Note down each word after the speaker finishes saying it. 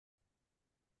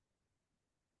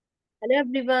Hello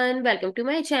everyone, welcome to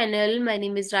my channel. My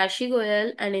name is Rashi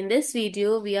Goyal and in this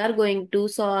video we are going to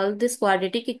solve this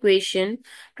quadratic equation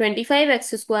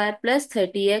 25x square plus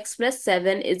 30x plus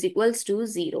 7 is equals to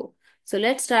 0. So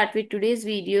let's start with today's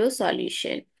video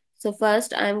solution. So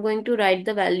first I am going to write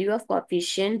the value of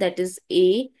coefficient, that is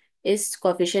A is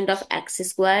coefficient of x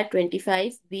square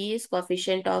 25, B is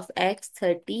coefficient of x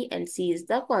 30 and C is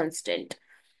the constant.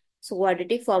 So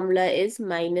quadratic formula is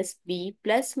minus b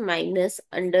plus minus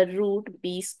under root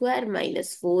b square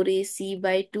minus 4ac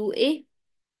by 2a.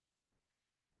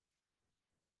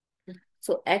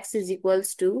 So x is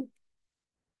equals to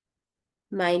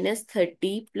minus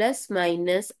 30 plus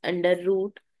minus under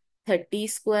root 30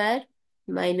 square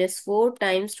minus 4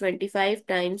 times 25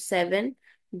 times 7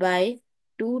 by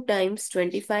 2 times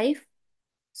 25.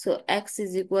 So x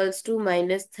is equals to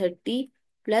minus 30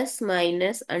 plus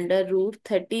minus under root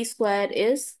 30 square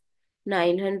is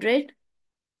 900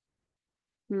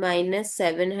 minus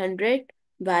 700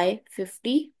 by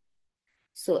 50.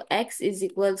 So x is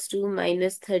equals to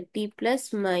minus 30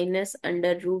 plus minus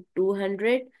under root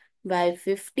 200 by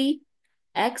 50.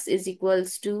 X is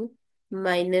equals to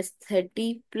minus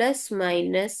 30 plus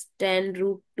minus 10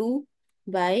 root 2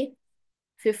 by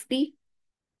 50.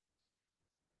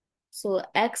 So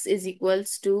x is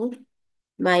equals to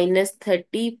minus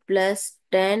 30 plus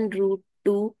 10 root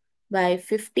 2 by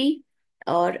 50,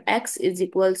 or x is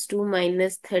equals to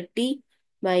minus 30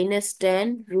 minus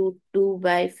 10 root 2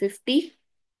 by 50.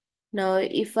 Now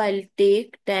if I'll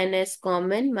take 10 as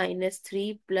common, minus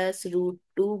 3 plus root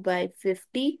 2 by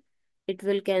 50, it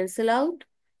will cancel out.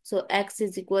 So x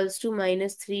is equals to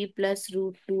minus 3 plus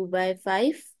root 2 by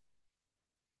 5.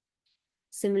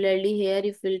 Similarly here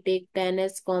if we'll take 10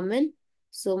 as common,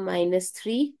 so minus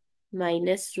 3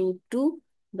 minus root 2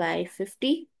 by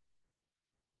 50.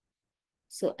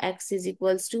 So x is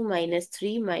equals to minus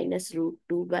 3 minus root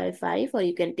 2 by 5, or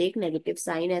you can take negative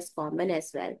sign as common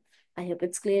as well. I hope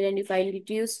it's clear and you find it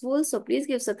useful. So please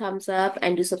give us a thumbs up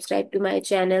and do subscribe to my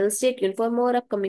channel. Stay tuned for more upcoming